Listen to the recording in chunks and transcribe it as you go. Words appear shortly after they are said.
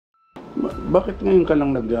Bakit ngayon ka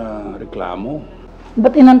lang nagreklamo?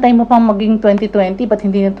 Ba't inantay mo pang maging 2020? Ba't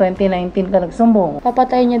hindi na 2019 ka nagsumbong?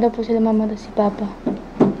 Papatayin niya daw po sila mama at si papa.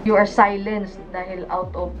 You are silenced dahil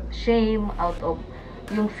out of shame, out of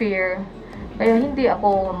yung fear. Kaya hindi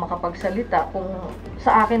ako makapagsalita. Kung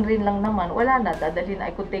sa akin rin lang naman, wala na. Dadalhin,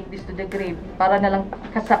 I could take this to the grave para na lang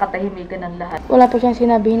sa katahimikan ng lahat. Wala po siyang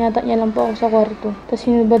sinabi. Hinata niya lang po ako sa kwarto. Tapos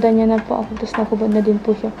sinubadan niya na po ako. Tapos nakubad na din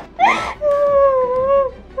po siya.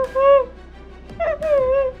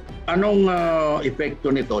 Anong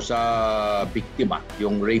epekto nito sa biktima,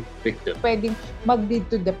 yung rape victim? Pwedeng mag-lead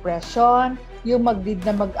to depression, yung mag-lead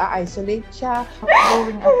na mag-a-isolate siya.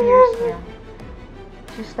 Growing up years niya,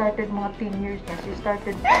 she started mga teen years niya, she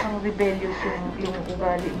started ang rebellious yung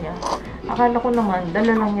ugali niya. Akala ko naman,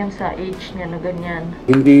 dala lang yan sa age niya na ganyan.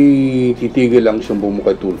 Hindi titigil ang sumbong mo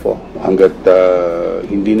kay Tulfo hanggat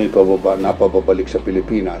hindi na napababalik sa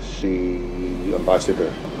Pilipinas si Ambassador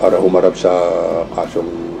para humarap sa kasong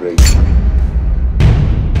rape.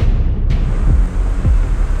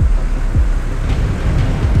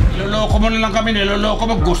 Niloloko mo na lang kami, niloloko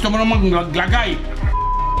mo. Gusto mo namang maglagay.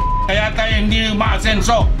 Kaya tayo hindi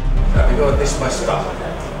maasenso. Sabi ko, this must stop.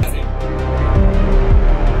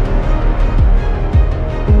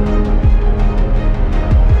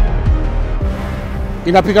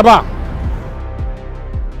 Tinapi ka ba?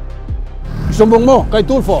 Sumbong mo kay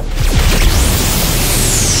Tulfo.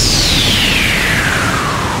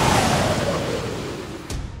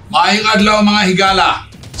 Maayong adlaw mga higala.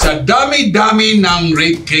 Sa dami-dami ng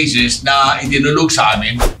rape cases na idinulog sa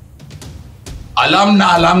amin, alam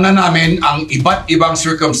na namin ang iba't ibang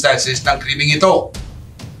circumstances ng krimeng ito.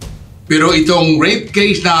 Pero itong rape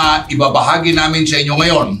case na ibabahagi namin sa inyo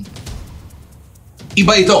ngayon,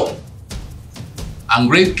 iba ito.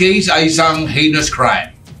 Ang rape case ay isang heinous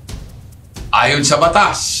crime. Ayon sa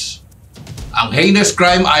batas, ang heinous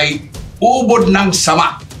crime ay ubod ng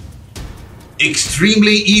sama.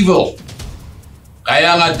 Extremely evil.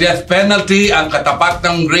 Kaya nga death penalty ang katapat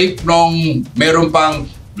ng rape nung meron pang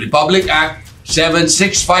Republic Act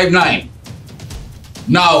 7659.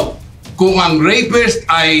 Now, kung ang rapist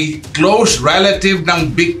ay close relative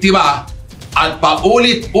ng biktima at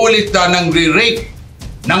paulit-ulit na nang-rape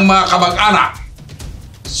ng mga kamag-anak,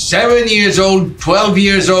 7 years old, 12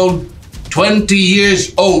 years old, 20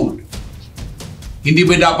 years old, hindi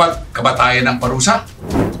ba dapat kamatayan ng parusa?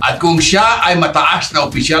 At kung siya ay mataas na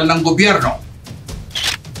opisyal ng gobyerno,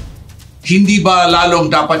 hindi ba lalong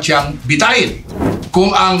dapat siyang bitayin? Kung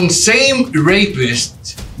ang same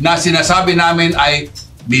rapist na sinasabi namin ay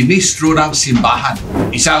ministro ng simbahan,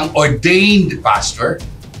 isang ordained pastor,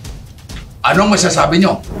 anong masasabi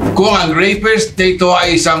nyo? Kung ang rapist dito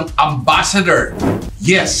ay isang ambassador,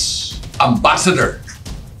 yes, ambassador,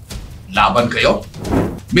 laban kayo?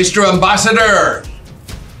 Mr. Ambassador,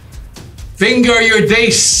 finger your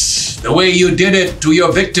days the way you did it to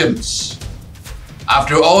your victims.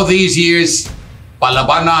 After all these years,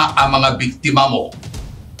 palaban na ang mga biktima mo.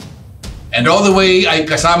 And all the way ay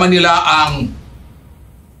kasama nila ang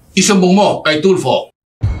isumbong mo kay Tulfo.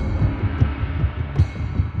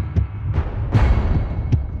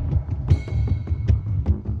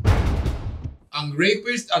 Ang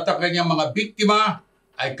rapist at ang kanyang mga biktima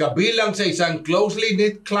ay kabilang sa isang closely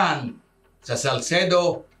knit clan sa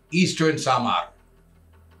Salcedo, Eastern Samar.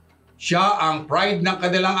 Siya ang pride ng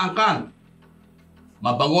kanilang angkan.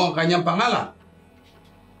 Mabango ang kanyang pangalan.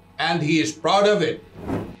 And he is proud of it.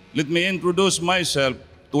 Let me introduce myself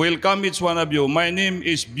to welcome each one of you. My name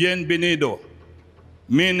is Bienvenido,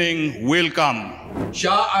 meaning welcome.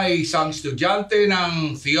 Siya ay isang estudyante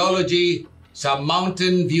ng theology sa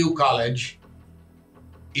Mountain View College,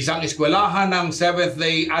 isang eskwelahan ng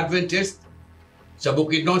Seventh-day Adventist sa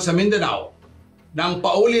Bukidnon sa Mindanao. Nang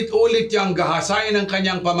paulit-ulit niyang gahasain ng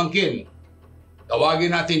kanyang pamangkin,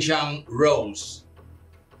 tawagin natin siyang Rose.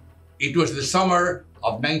 It was the summer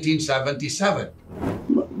of 1977.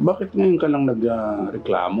 Bakit ngayon ka lang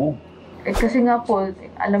nagreklamo? Kasi nga po,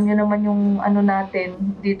 alam niyo naman yung ano natin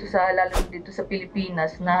dito sa, lalo dito sa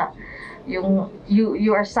Pilipinas, na yung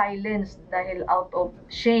you are silenced dahil out of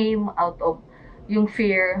shame, out of yung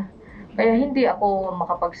fear. Kaya hindi ako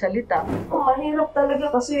makapagsalita. Mahirap talaga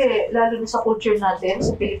kasi lalo na sa culture natin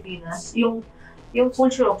sa Pilipinas, yung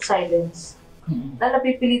culture of silence. Na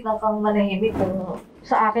napipilitan kang manahimik. Kung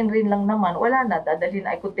sa akin rin lang naman, wala na. Dadalhin,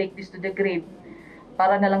 I could take this to the grave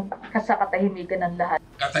para na lang sa katahimikan ng lahat.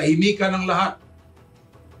 Katahimikan ng lahat.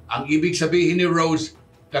 Ang ibig sabihin ni Rose,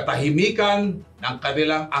 katahimikan ng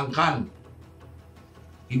kanilang angkan.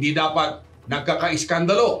 Hindi dapat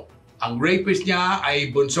nagkakaiskandalo. Ang rapist niya ay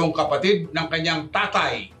bunsong kapatid ng kanyang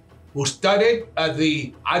tatay who studied at the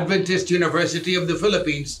Adventist University of the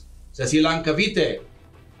Philippines sa Silang Cavite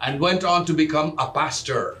and went on to become a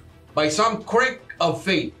pastor. By some quirk of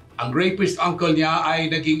fate, ang rapist uncle niya ay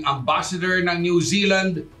naging ambassador ng New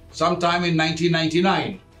Zealand sometime in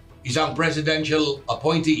 1999, isang presidential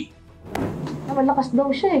appointee. Malakas daw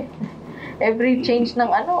siya eh. Every change ng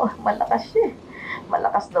malakas siya eh.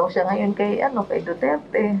 Malakas daw siya ngayon kay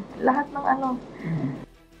Duterte. Lahat ng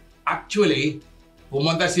Actually,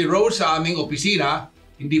 pumunta si Rose sa aming opisina,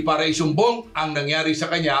 hindi para isumbong ang nangyari sa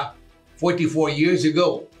kanya 44 years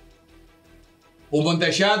ago. Pumunta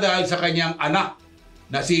siya dahil sa kanyang anak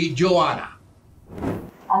na si Joanna.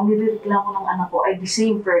 Ang nireklamo ng anak ko ay the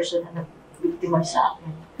same person na nag-biktima sa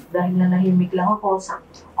akin. Dahil nanahimik lang ako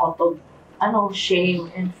out of shame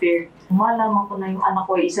and fear. Malaman ko na yung anak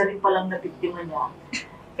ko ay isa rin palang nabiktima niya.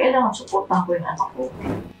 Kailangan supportan ko yung anak ko.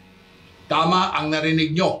 Tama ang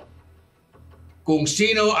narinig nyo. Kung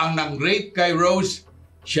sino ang nang-rape kay Rose,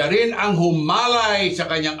 siya rin ang humalay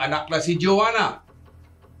sa kanyang anak na si Joanna.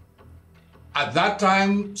 At that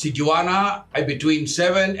time, si Joanna ay between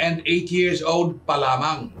 7 and 8 years old pa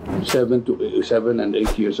lamang. 7 and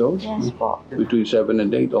 8 years old? Yes po. Between 7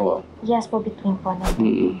 and 8, oh. Yes po, between po na.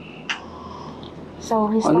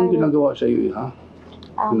 So, he Anong started... ginagawa sa iyo, ha?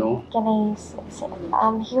 No? Can I say...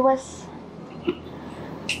 He was...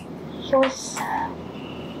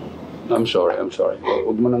 I'm sorry.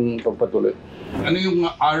 Huwag mo nang pagpatuloy. Ano yung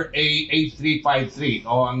RA 8353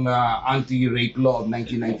 o ang anti-rape law of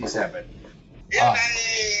 1997? Yan ay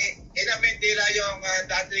inamin nila yung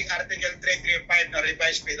dating Article 335 na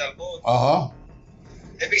revised penal code.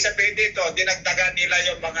 Ibig sabihin dito, dinagdagan nila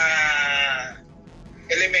yung mga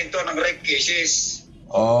elemento ng rape cases.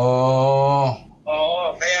 Oo,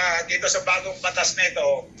 kaya dito sa bagong batas na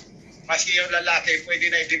ito, maski yung lalaki pwede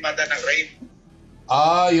na idimanda ng rape.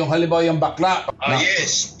 Yung halimbawa yung bakla.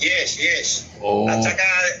 Yes. Oh. At saka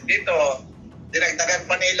dito, dinagdagan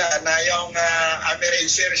pa nila na yung mere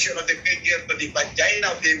insertion of the finger to the vagina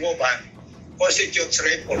of the woman constitutes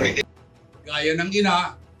rape already. Gaya ng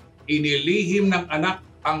ina, inilihim ng anak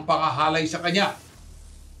ang pangahalay sa kanya.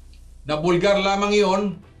 Nabulgar lamang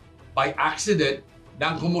iyon by accident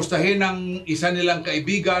nang kumustahin ng isa nilang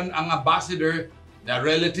kaibigan ang ambassador na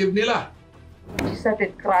relative nila. She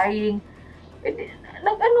started crying.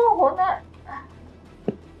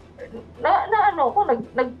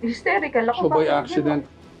 Nag-hysterical ako. So by accident,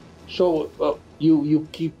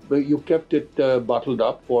 you kept it bottled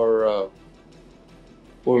up for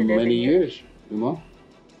many years, di ba?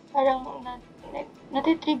 Parang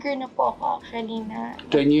natitrigger na po ako actually na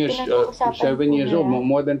 10 years, 7 years old,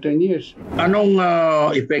 more than 10 years. Anong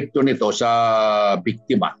epekto nito sa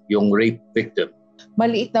biktima, yung rape victim?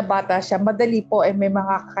 Maliit na bata siya, madali po may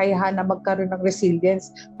mga kakayahan na magkaroon ng resilience.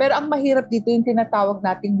 Pero ang mahirap dito yung tinatawag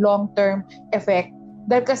nating long-term effect.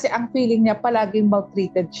 Dahil kasi ang feeling niya palaging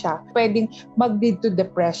maltreated siya. Pwedeng mag-lead to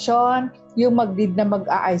depression, yung mag-lead na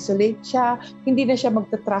mag-isolate siya, hindi na siya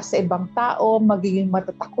magtatrust sa ibang tao, magiging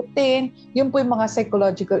matatakutin. Yun po yung mga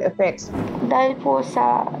psychological effects. Dahil po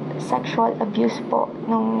sa sexual abuse po,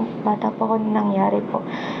 nung bata po ko nangyari po,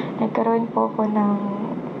 nagkaroon po ako ng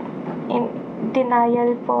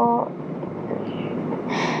denial po.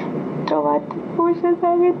 Traumatic po siya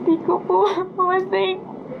sa akin. Di ko po mamasing.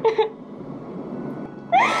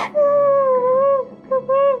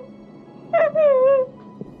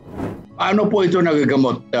 Paano po ito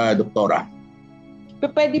nagagamot, Doktora?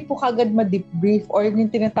 Pwede po kagad ma-debrief or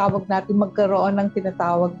yung tinatawag natin magkaroon ng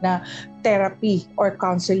tinatawag na therapy or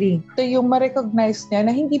counseling. Ito yung ma-recognize niya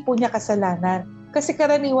na hindi po niya kasalanan. Kasi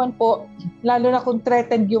karaniwan po, lalo na kung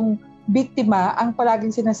threatened yung biktima, ang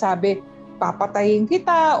palaging sinasabi, papatayin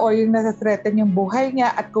kita or yung nasa-threaten yung buhay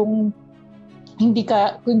niya at kung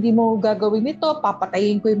hindi mo gagawin ito,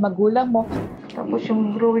 papatayin ko yung magulang mo. Tapos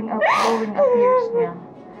yung growing up years niya,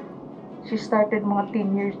 she started mga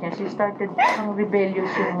teen years niya, she started ang rebellious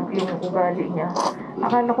yung ugali niya.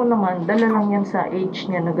 Akala ko naman, dala lang yan sa age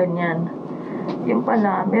niya na ganyan. Yung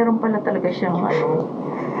pala, meron pala talaga siyang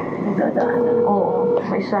dadaanan. Oo,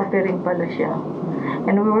 may suffering pala siya.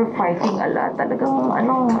 And we were fighting a lot. Talagang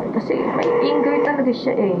kasi may anger talaga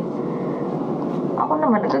siya eh. Ako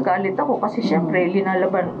naman, nagagalit ako kasi syempre,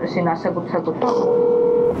 sinasagot-sagot ako.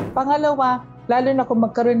 Pangalawa, lalo na kung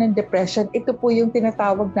magkaroon ng depression, ito po yung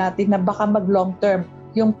tinatawag natin na baka mag-long term,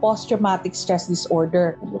 yung post-traumatic stress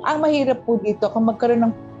disorder. Ang mahirap po dito, kung magkaroon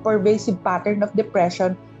ng pervasive pattern of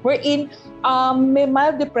depression, wherein may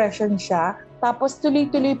mild depression siya, tapos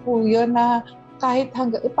tuloy-tuloy po yun na kahit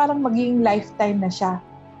parang magiging lifetime na siya.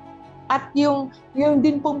 At yung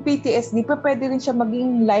din pong PTSD, pwede rin siya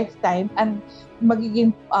maging lifetime and magiging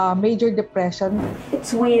major depression.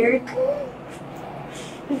 It's weird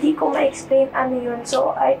hindi ko ma-explain ano yun.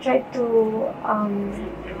 So, I tried to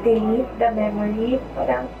delete the memory.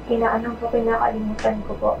 Parang kinakalimutan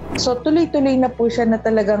ko po. So tuloy-tuloy na po siya na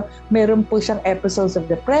talagang meron po siyang episodes of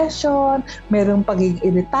depression, meron pagiging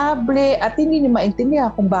irritable, at hindi niya maintindihan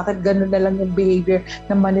kung bakit gano'n na lang yung behavior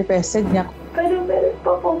na manifested niya. Pero meron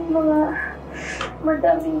pa pong mga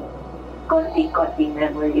madaming konting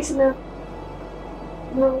memories na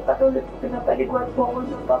nung katulad pinapaliguan po ako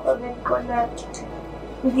ng papamen ko na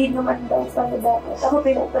hindi naman daw sana dapat ako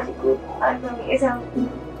pinapaliguan ng isang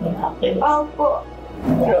po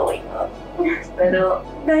growing up. Pero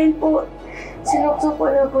dahil po sinukso ko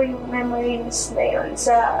na po yung memories na yun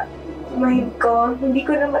sa mind ko, hindi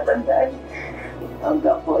ko na matandaan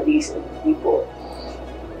hanggang po recently po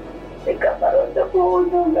nagkakaroon na po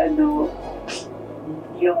ng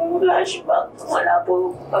yung flashback. Wala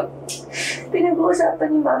po pag pinag-uusapan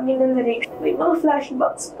ni Mami na lyrics, may mga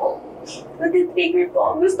flashbacks po. Nati-trigger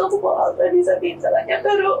po. Gusto ko po actually sabihin sa kanya,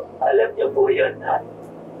 pero alam niyo po yun na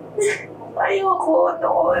ayoko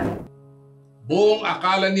noon. Buong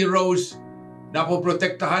akala ni Rose na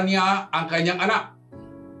poprotektahan niya ang kanyang anak.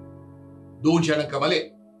 Doon siya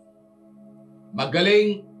nagkamali.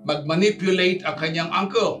 Magaling mag-manipulate ang kanyang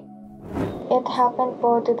uncle. It happened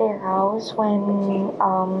po to their house when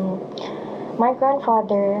my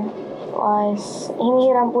grandfather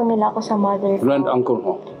hinihiram po nila ako sa mother ko. Grand-uncle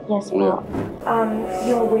mo? Yes po.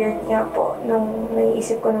 Yung weird niya po, nung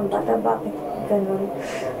naiisip ko ng bata, bakit ganun?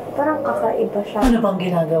 Parang kakaiba siya. Ano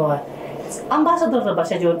bang ginagawa? Ambassador na ba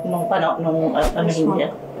siya nung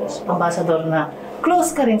hindi? Ambassador na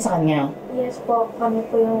close ka rin sa kanya? Yes po, kami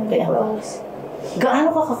po yung close.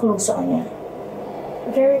 Gaano ka ka-close sa kanya?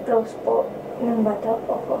 Very close po. Nung bata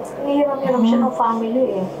po ako. Hinihiram siya ng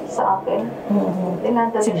family sa akin.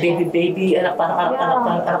 Si baby,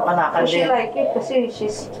 anak-anakan She din. like it kasi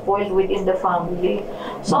she's spoiled within the family.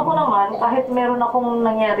 So ako naman, kahit meron akong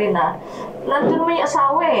nangyari na, nandun naman yung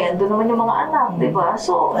asawa nandun naman yung mga anak, di ba?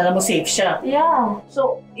 So, alam mo, safe siya. Yeah.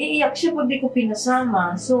 So, iiyak siya pag di ko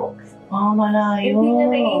pinasama. So, malayo. Hindi niya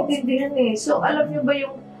naiintindihan So, alam niyo ba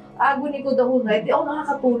yung agony ko the whole night, di ako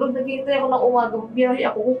nakakatulog, naghihintay ako ng umaga, biyahe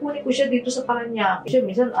ako, kukunin ko siya dito sa Paranaque. Siya,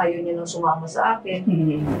 minsan ayaw niya nang sumama sa akin.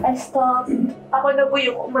 I stopped. Ako na po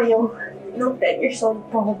yung umayaw. Nung 10 years old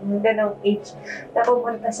po, ganong age, na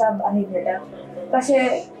pumunta sa bahay nila.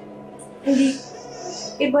 Kasi,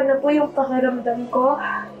 iba na po yung pakiramdam ko.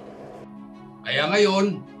 Kaya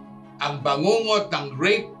ngayon, ang bangungot ng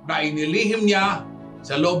rape na inilihim niya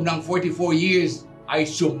sa loob ng 44 years ay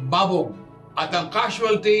sumabog. At ang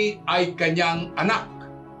casualty ay kanyang anak.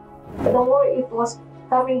 The more it was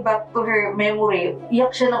coming back to her memory,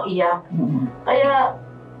 iyak siya ng iyak. Kaya,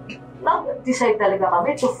 nag-decide talaga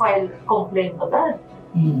kami to file complaint agad.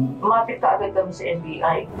 Mapit ka agad kami sa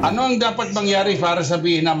NBI. Ano ang dapat mangyari para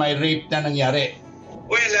sabihin na may rape na nangyari?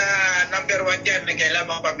 Well, number one dyan,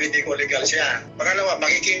 kailangan pa-medical legal siya. Pangalawa,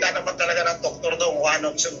 makikita naman talaga ng doktor doon kung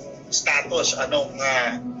anong status, anong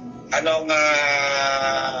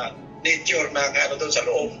nature na doon sa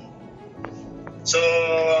loob. So,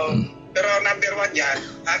 pero number one yan,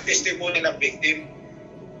 ang testimony ng victim.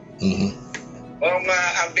 Kung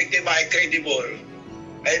ang biktima ay credible,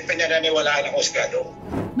 ay pinananiwalaan ng husgado.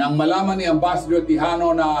 Nang malaman ni Ambassador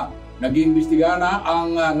Tejano na nag-iimbestiga na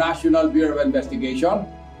ang National Bureau of Investigation,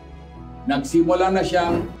 nagsimula na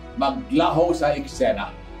siyang maglaho sa eksena.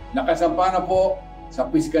 Nakasampa na po sa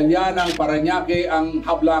piskalya ng Paranaque ang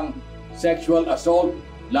hablang sexual assault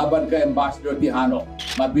laban kay Ambassador Tejano.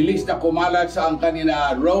 Mabilis na kumalat sa angkan ni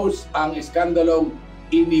Rose ang iskandalong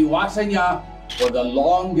iniwasan niya for the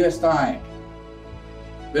longest time.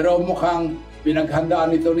 Pero mukhang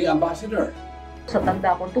pinaghandaan ito ni Ambassador. Sa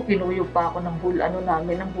tanda ko to, kinuyog pa ako ng whole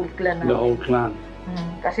clan. The whole clan.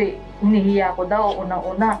 Kasi hinihiya ko daw,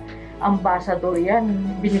 unang-una, ambassador yan.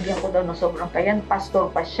 Binigyan ko daw ng sobrang kayan, pastor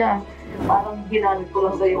pa siya. Parang ginamit ko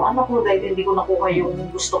lang daw yung anak ko dahil hindi ko nakuha yung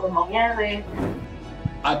gusto kong mangyari.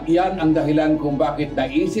 At yan ang dahilan kung bakit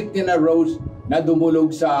naisip ni Rose na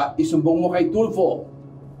dumulog sa isumbong mo kay Tulfo.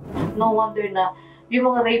 No wonder na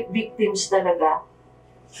yung mga rape victims talaga,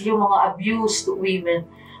 yung mga abused women,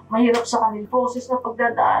 mahirap sa kanilang process na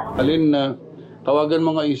pagdadaan. Alin, tawagan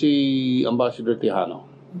mo nga si Ambassador Tejano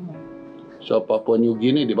sa Papua New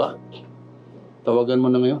Guinea, di ba? Tawagan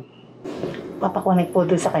mo na ngayon. Papakonek po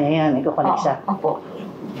doon sa kanya yan. Iko-connect siya. Opo.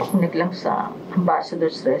 Pakonek lang sa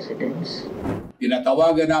Ambassador's residence.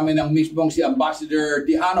 Tinatawagan namin ang mismong si Ambassador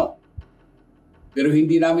Tejano. Pero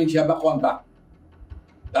hindi namin siya makontak.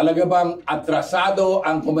 Talaga bang atrasado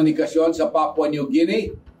ang komunikasyon sa Papua New Guinea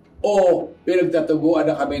o pinagtataguan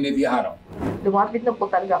na kami ni Tejano? Lumapit na po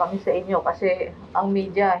talaga kami sa inyo kasi ang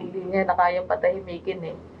media hindi niya na kayang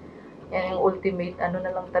patahimikin eh. Yan yung ultimate ano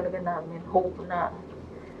na lang talaga namin, hope na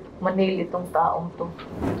manil itong taong to.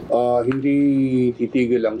 Hindi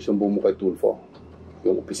titigil ang sumbong mo kay Tulfo,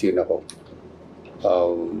 yung opisina ko.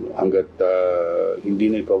 Hanggat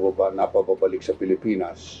hindi na napababalik sa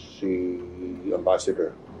Pilipinas si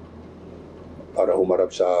Ambassador para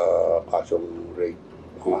humarap sa kasong rape,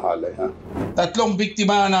 pangahalay. Ha? 3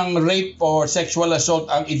 biktima ng rape or sexual assault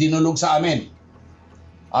ang idinulog sa amin.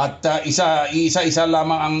 At isa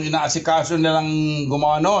lamang ang inaasikaso nilang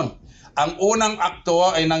gumawa noon. Ang unang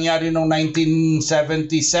akto ay nangyari noong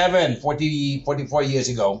 1977, 44 years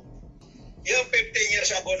ago. Yung 15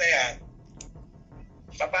 years ago na yan,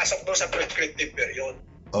 papasok doon sa prescriptive period.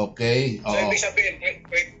 Okay. So, ibig sabihin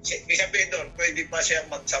doon, pwede pa siya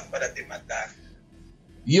magsampa ng demanda.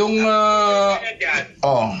 Yung...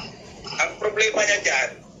 Ang problema niya dyan,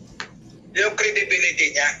 yung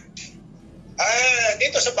credibility niya.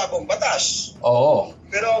 Dito sa bagong batas. Oo.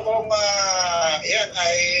 Pero kung yan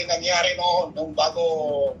ay nangyari noon, nung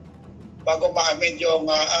bago ma-amend yung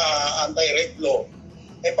anti-rape law,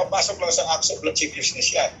 ay papasok lang sa acts of lascivious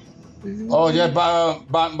yan. Oh, yeah,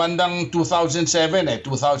 bandang 2007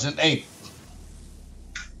 2008.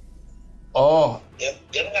 Oh.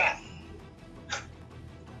 Yan nga.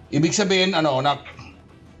 Ibig sabihin,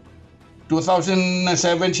 2007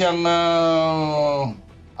 siyang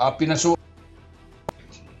pinasu...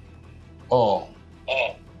 Oh.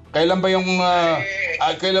 Kailan ba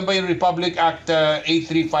yung Republic Act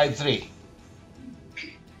 8353?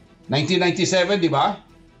 1997, di ba?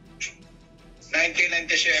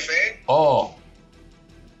 1997? Oo.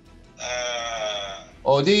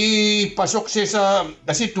 Di pasok siya sa...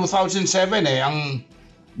 Kasi 2007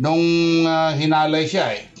 nung hinalay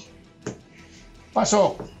siya eh.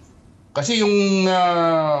 Pasok. Kasi yung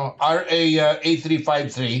RA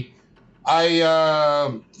 8353 ay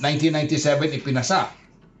 1997 ipinasa.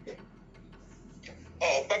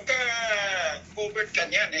 Pagka covered ka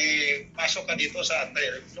niyan, pasok ka dito sa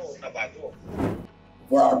anti-rape law na bago.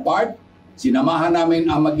 For our part, sinamahan namin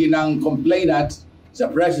ang mag-inang complainant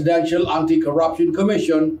sa Presidential Anti-Corruption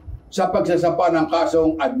Commission sa pagsasapa ng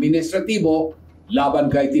kasong administratibo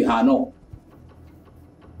laban kay Tejano.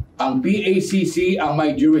 Ang PACC ang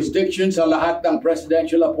may jurisdiction sa lahat ng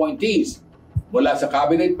presidential appointees mula sa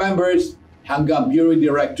cabinet members hanggang bureau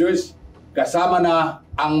directors, kasama na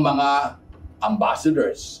ang mga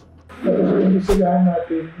ambassadors. Imbestigahan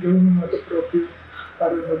natin, gawin yung mga appropriate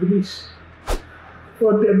para mabilis.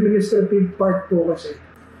 For the administrative part po kasi,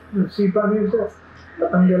 sipa niyo siya,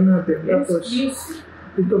 tatanggal natin. Tapos,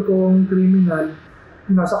 ito pong criminal,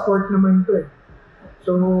 nasa court naman ito eh.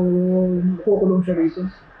 So, kukulong siya rito.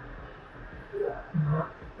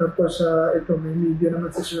 Tapos ito, may media naman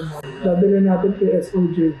sa siya. Dadali natin kay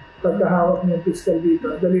SOJ. Pagkahawak niya yung fiscal dito,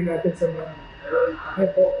 dali natin sa mga.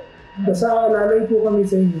 Ito. Basta lalay po kami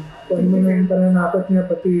sa inyo. Kung ano yung pananapat niya,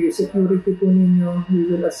 pati security po ninyo, we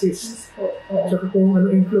will assist. Saka kung ano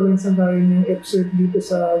influence ang kaya niyang exert dito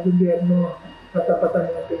sa gobyerno, natapatan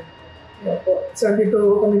natin. Saan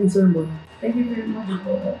dito kami ni Sir Mon? Thank you very much.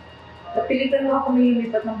 Napilitan na ako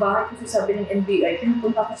lumilipat ng bahay kasi sabi ng NBI,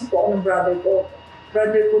 pinupunta kasi po ako ng brother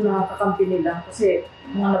ko na kakampi nila kasi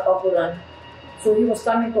mga napaguran. So he was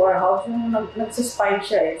coming to our house, yung nagsispy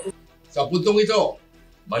siya eh. Sa puntong ito,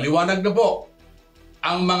 maliwanag na po,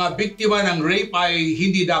 ang mga biktima ng rape ay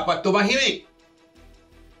hindi dapat tumahimik.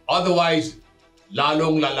 Otherwise,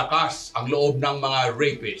 lalong lalakas ang loob ng mga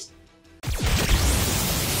rapist.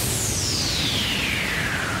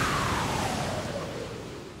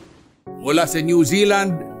 Mula sa New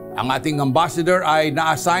Zealand, ang ating ambassador ay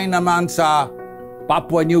na-assign naman sa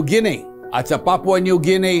Papua New Guinea. At sa Papua New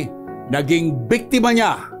Guinea, naging biktima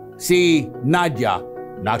niya si Nadia,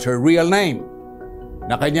 not her real name,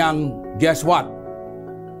 na kanyang, guess what?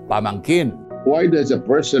 Pamangkin. Why does a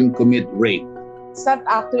person commit rape? It's not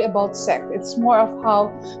actually about sex. It's more of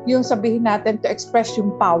how yung sabihin natin to express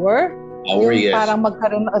yung power. Yung Yes. parang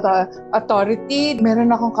magkaroon ng authority,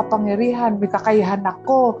 meron akong kapangyarihan, may kakayahan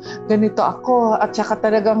ako, ganito ako, at saka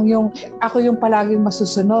talagang ako yung palaging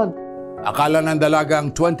masusunod. Akala ng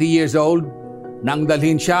dalagang 20 years old, nang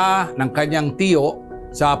dalhin siya ng kanyang tiyo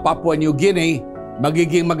sa Papua New Guinea,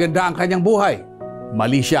 magiging maganda ang kanyang buhay.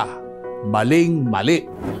 Mali siya. Maling-mali.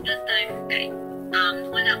 That time,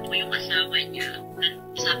 wala po yung asawa niya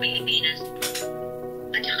sa Pilipinas.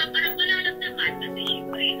 At saka parang wala lang naman kasi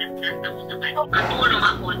siyempre nagtatapos naman. Matulong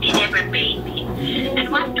ako, they never paid me.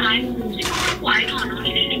 And one time, siguro po, I don't know,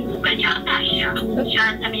 nililipugan niya ang tasya. Siya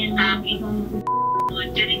sabi niya sa akin,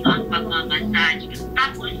 ganito ang pagmamassage.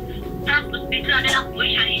 Tapos, Tapos bigla na lang po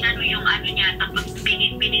siya, inano yung ano niya, tapos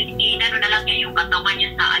inano na lang niya yung katawan niya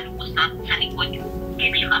sa ano po sa likod.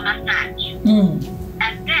 Give him a massage.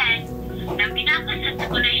 And then, nang pinapasas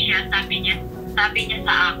ko na siya, sabi niya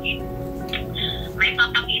sa akin, may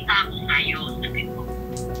papakita ako sa'yo. Sabi ko,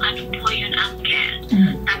 ano po yun, uncle?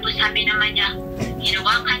 Tapos sabi naman niya,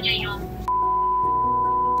 hinawakan niya yung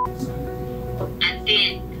and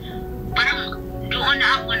then, parang doon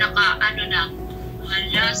na ako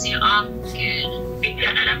wala si uncle. Bigla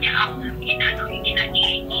na lang niya ako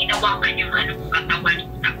hinawakan yung ano katawan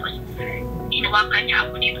ko. Tapos, hinawakan niya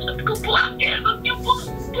ako dito. Sabi ko, po uncle, wag niyo po.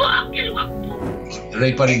 Po uncle, wag po.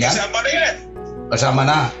 Rape pa rin yan? Kasama na yan. Kasama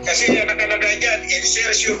na. Kasi yung nakalagay dyan,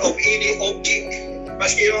 insertion of any object.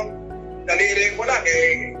 Maski yung daliri mo lang,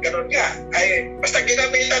 ganun nga. Ay, basta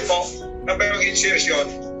ginamitan mo, na mayroong insertion,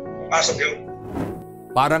 pasok yun.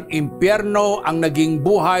 Parang impyerno ang naging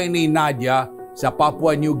buhay ni Nadia sa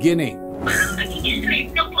Papua New Guinea. Parang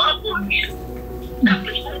nag-i-slave na po ako niya.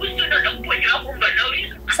 Tapos kung gusto na lang po niya akong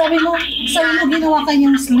galawin. Sabi mo ginawa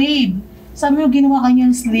kanyang slave. Sabi mo ginawa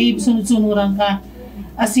kanyang slave, sunod-sunuran ka.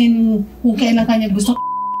 As in, kung kailan kanya gusto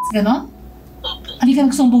gano'n? Hindi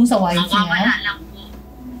ka nagsumbong sa wife niya? Mawawala lang po.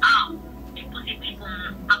 Imposible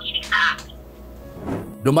kong makinig sa akin.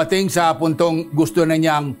 Dumating sa puntong gusto na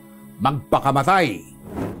niyang magpakamatay.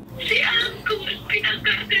 Si uncle,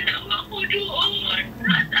 pinagkagalaw ako doon.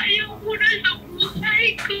 At ayaw ko na sa buhay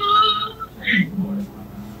ko.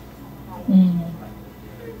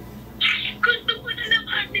 Gusto ko na lang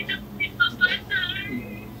atin ang ipapatay.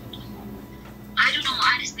 I don't know,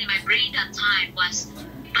 honestly, my brain that time was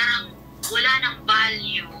parang wala ng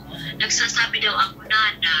value. Nagsasabi daw ako,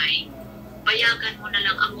 nanay, payagan mo na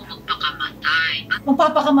lang ako magpakamatay.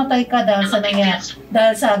 Magpapakamatay ka dahil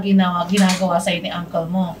sa ginagawa sa'yo ni uncle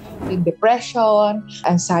mo. In depression,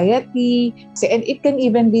 anxiety, and it can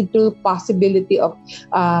even lead to possibility of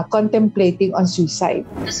contemplating on suicide.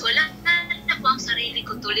 Tapos wala na po ang sarili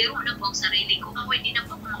ko, tuliro na po ang sarili ko. Ako hindi na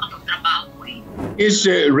po ako makapagtrabaho eh. Is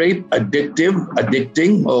rape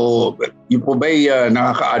addicting? O yung po ba'y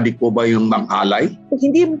nakaka-addict po ba yung manghalay?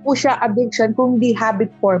 Hindi po siya addiction, kundi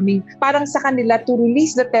habit forming. Parang sa kanila, to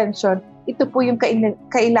release the tension, ito po yung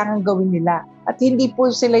kailangan gawin nila. At hindi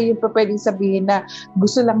po sila yung pwedeng sabihin na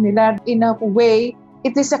gusto lang nila. In a way,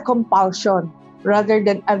 it is a compulsion rather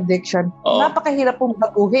than addiction. Napakahirap pong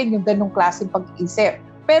baguhin yung ganong klaseng pag-iisip.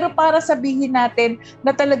 Pero para sabihin natin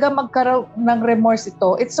na talaga magkaroon ng remorse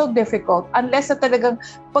ito, it's so difficult unless na talagang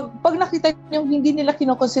pag nakita yung hindi nila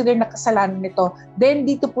kinoconsider na kasalanan nito, then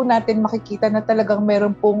dito po natin makikita na talagang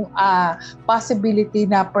meron pong possibility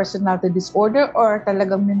na personality disorder or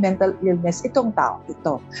talagang may mental illness itong tao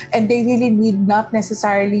ito. And they really need not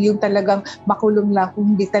necessarily yung talagang makulong lang,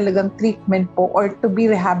 kundi talagang treatment po or to be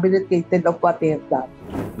rehabilitated of what they have done.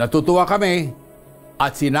 Natutuwa kami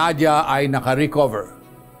at si Nadia ay naka-recover.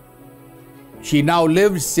 She now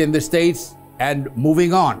lives in the States and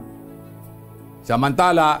moving on.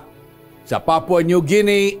 Samantala, sa Papua New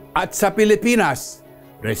Guinea at sa Pilipinas,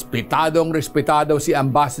 respetado si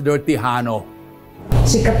Ambassador Tejano.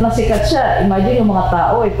 Sikat na sikat siya. Imagine yung mga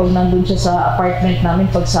tao, pag nandun siya sa apartment namin,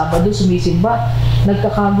 pag Sabado sumisimba,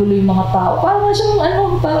 nagkakagulo yung mga tao. Parang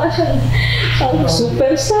siyang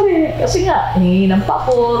superstar eh. Kasi nga, hingi ng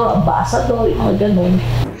papor, ambassador, yung mga ganun.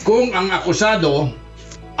 Kung ang akusado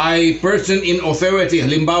ay person in authority,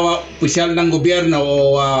 halimbawa opisyal ng gobyerno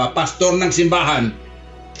o pastor ng simbahan,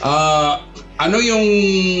 ano yung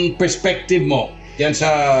perspective mo yan sa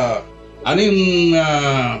ano yung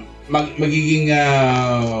magiging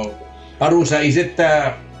parusa? Is it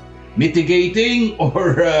mitigating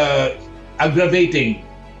or aggravating?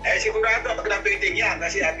 Sigurado aggravating yan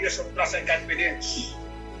kasi abuse of trust and confidence.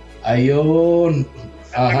 Ayun.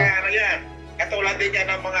 Kaya ano yan? Katulad din yan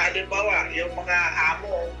ng mga halimbawa, yung mga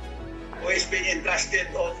amo who is being entrusted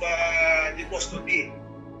of the custody.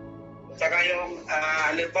 Saka yung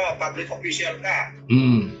halimbawa, public official ka.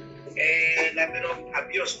 Na mayroong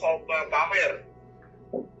abuse of power.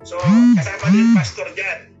 So, kasama din pastor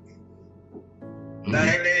dyan.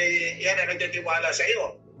 Dahil yan ang nagtitiwala sa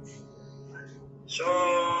iyo. So,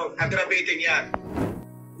 aggravating yan.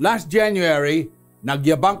 Last January,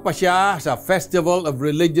 nagyabang pa siya sa Festival of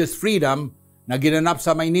Religious Freedom na ginanap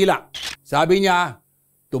sa Maynila. Sabi niya,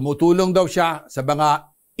 tumutulong daw siya sa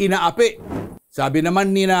mga inaapi. Sabi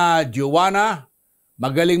naman ni na Joanna,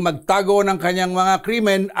 magaling magtago ng kanyang mga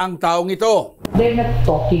krimen ang taong ito. They're not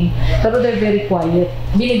talking, pero they're very quiet.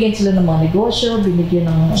 Binigyan sila ng mga negosyo, binigyan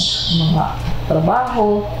ng mga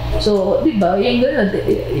trabaho. So, di ba, yung gano'n,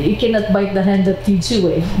 you cannot bite the hand that feeds you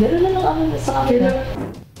eh. Gano'n na lang sa kanila.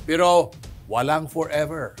 Pero walang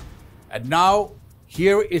forever. And now,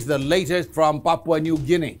 Here is the latest from Papua New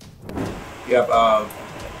Guinea. Yep,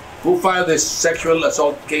 who filed the sexual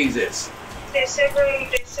assault cases? There's several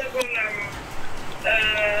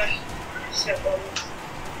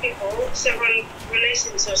people, several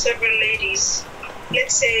relations or several ladies.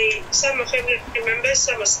 Let's say some are family members,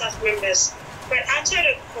 some are staff members. But outside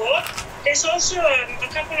of court, there's also a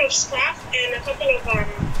couple of staff and a couple of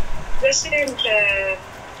resident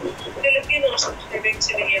Filipinos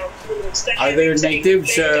actually. Are there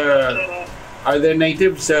natives? Are there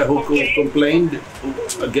natives who complained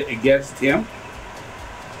against him?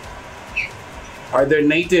 Are there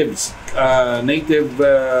natives, native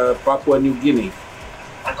Papua New Guinea?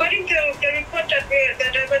 According to the report that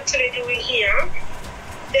I'm actually doing here,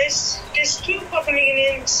 there's two Papua New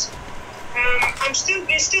Guineans.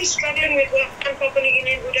 We're still struggling with one Papua New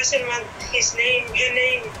Guinean who doesn't want her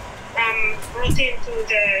name brought into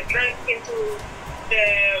the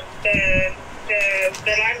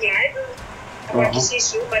limelight about this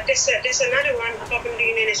issue. But there's another one, a Papua New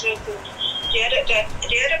Guinean as well too. The other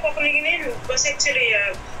Papua New Guinean was actually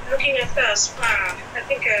looking after a spa. I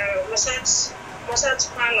think massage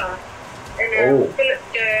parlor. And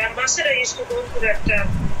the ambassador used to go to that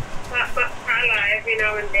parlor every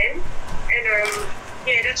now and then. And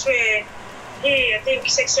that's where he, I think,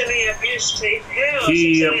 sexually abused her or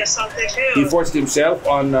sexually assaulted her. He forced himself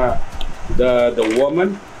on the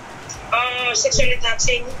woman? Sexually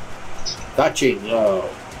touching. Touching?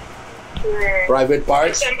 Private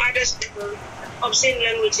parts? Some others obscene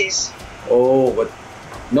languages. Oh, but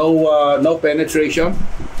no penetration?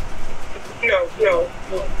 No.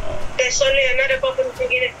 There's only another Papua New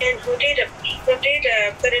Guinean who did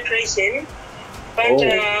penetration. But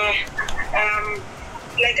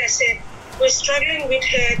like I said, we're struggling with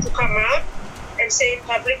her to come out and say it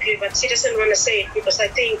publicly, but she doesn't want to say it because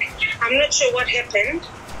I'm not sure what happened.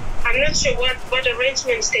 I'm not sure what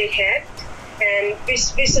arrangements they had. And we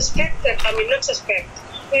suspect that, not suspect.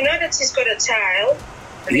 We know that she's got a child.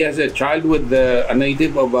 He has a child with a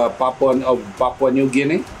native of Papua New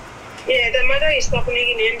Guinea? Yeah, the mother is Papua New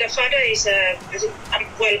Guinea and the father is,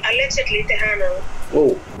 allegedly Tejano.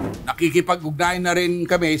 Oh, nakikipag-ugnayan na rin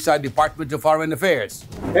kami sa Department of Foreign Affairs.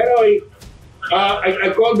 Pero I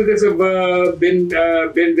called because of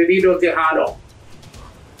Bienvenido Tejano.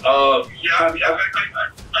 I got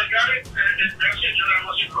it in message and I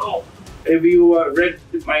was in Rome. Have you read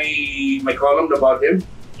my column about him?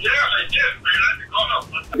 Yeah, I did. I read the column.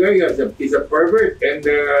 Okay, he's a pervert and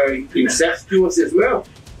incestuous as well.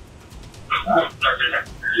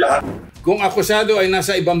 Kung akusado ay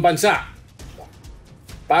nasa ibang bansa,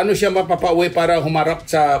 paano siya mapapauwi para humarap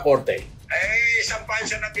sa korte? Sampahan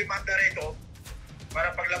siya ng demanda rito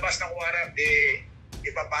para paglabas ng warrant,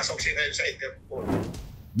 ipapasok siya ngayon sa Interpol.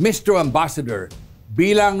 Mr. Ambassador,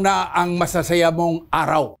 bilang na ang masasaya mong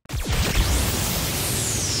araw.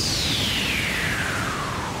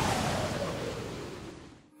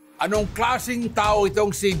 Anong klaseng tao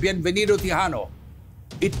itong si Bienvenido Tejano?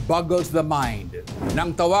 It boggles the mind.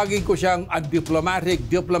 Nang tawagin ko siyang a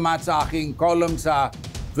diplomat sa aking column sa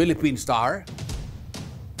Philippine Star,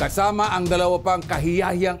 kasama ang dalawa pang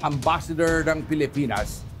kahiyahiyang ambassador ng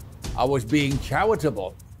Pilipinas, I was being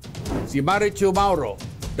charitable. Si Marichu Mauro,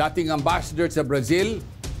 dating ambassador sa Brazil,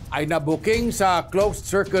 ay nabuking sa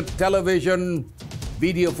closed-circuit television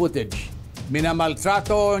video footage.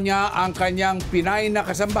 Minamaltrato niya ang kanyang Pinay na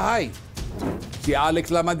kasambahay. Si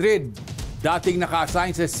Alex Lamadrid, dating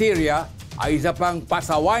naka-assign sa Syria, ay isa pang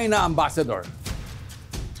pasaway na ambassador.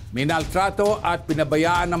 Minaltrato at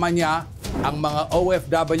pinabayaan naman niya ang mga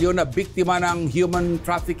OFW na biktima ng human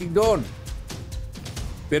trafficking doon.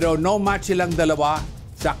 Pero no match silang dalawa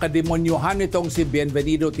sa kademonyuhan nitong si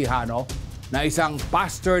Bienvenido Tejano na isang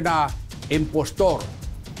pastor na impostor.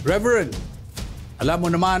 Reverend, alam mo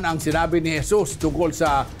naman ang sinabi ni Jesus tungkol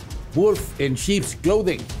sa wolf in sheep's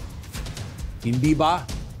clothing. Hindi ba?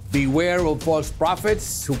 Beware of false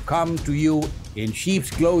prophets who come to you in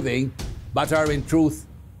sheep's clothing but are in truth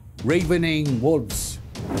ravening wolves.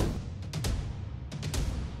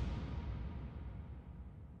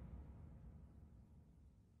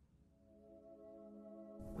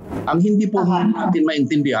 Ang hindi po natin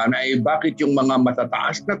maintindihan ay bakit yung mga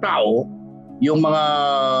matataas na tao, yung mga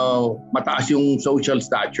mataas yung social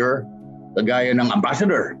stature, kagaya ng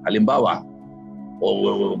ambassador, halimbawa,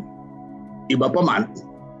 o iba pa man,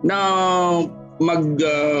 na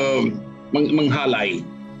manghalay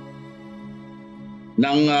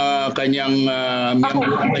ng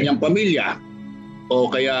kanyang pamilya o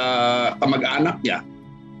kaya kamag-anak niya.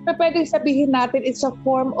 So, pwedeng sabihin natin it's a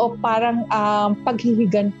form of parang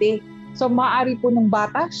paghihiganti So maaari po ng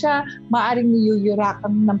bata siya, maaaring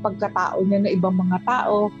niyuyurakan ng pagkatao niya na ibang mga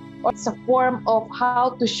tao, or sa form of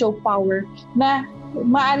how to show power na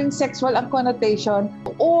maaaring sexual ang connotation,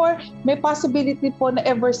 or may possibility po na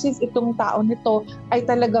ever since itong tao nito ay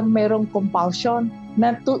talagang merong compulsion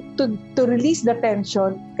na to release the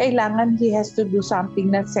tension, kailangan he has to do something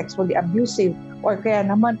na sexually abusive or kaya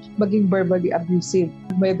naman maging verbally abusive.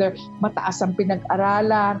 Whether mataas ang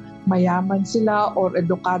pinag-aralan, mayaman sila, or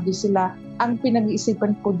edukado sila, ang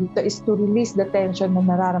pinag-iisipan po dito is to release the tension na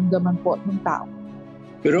nararamdaman po ng tao.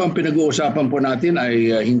 Pero ang pinag-uusapan po natin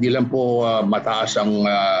ay hindi lang po mataas ang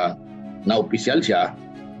na-opisyal siya,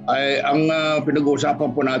 ay ang pinag-uusapan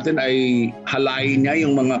po natin ay halayin niya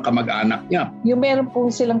yung mga kamag-anak niya. Yung meron po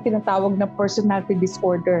silang tinatawag na personality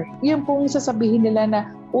disorder. Yun pong sasabihin nila na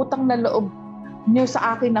utang na loob niyo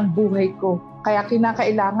sa akin ang buhay ko. Kaya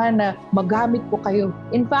kinakailangan na magamit ko kayo.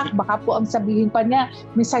 In fact, baka po ang sabihin pa niya,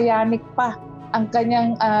 messianic pa ang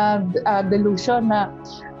kanyang delusion na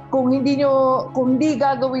kung hindi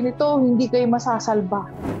gagawin ito, hindi kayo masasalba.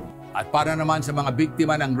 At para naman sa mga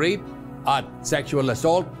biktima ng rape at sexual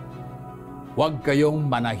assault, huwag kayong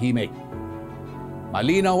manahimik.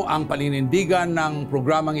 Malinaw ang paninindigan ng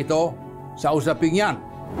programang ito sa usaping yan.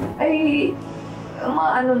 Ay,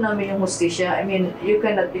 maano namin yung hustisya. I mean, you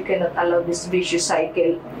cannot allow this vicious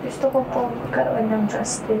cycle. Gusto ko po magkaroon ng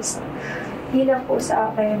justice. Hindi lang po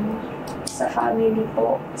sa akin, sa family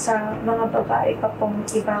po, sa mga babae pa pong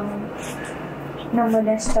ibang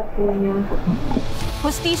namolesta po niya.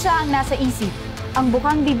 Hustisya ang nasa isip, ang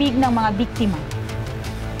bukang bibig ng mga biktima.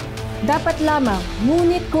 Dapat lamang,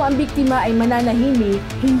 ngunit kung ang biktima ay mananahimik,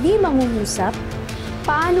 hindi mangungusap,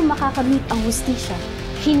 paano makakamit ang hustisya?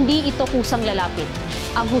 Hindi ito kusang lalapit.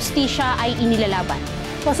 Ang hustisya ay inilalaban.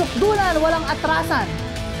 Pasukdulan, walang atrasan.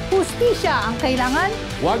 Hustisya ang kailangan.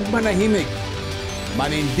 Huwag manahimik.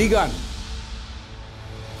 Manindigan.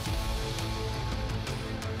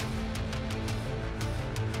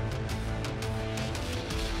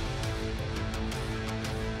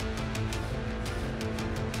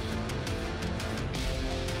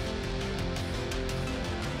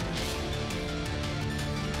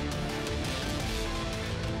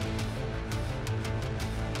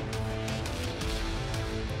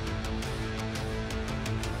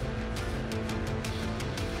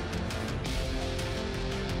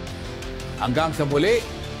 Hanggang sa muli,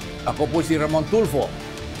 ako po si Ramon Tulfo.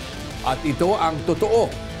 At ito ang totoo,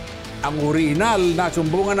 ang orihinal na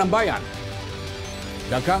sumbungan ng bayan.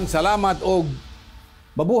 Daghang salamat og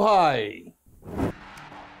mabuhay!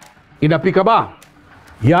 Inapi ka ba?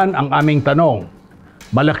 Yan ang aming tanong.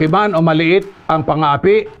 Malaki man o maliit ang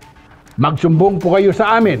pang-aapi, magsumbong po kayo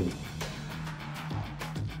sa amin.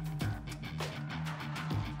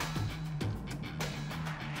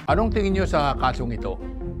 Anong tingin nyo sa kasong ito?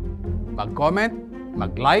 Mag-comment,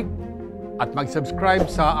 mag-like, at mag-subscribe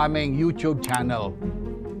sa aming YouTube channel.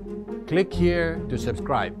 Click here to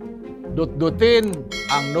subscribe. Dut-dutin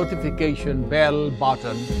ang notification bell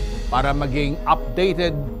button para maging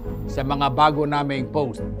updated sa mga bago naming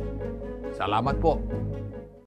post. Salamat po.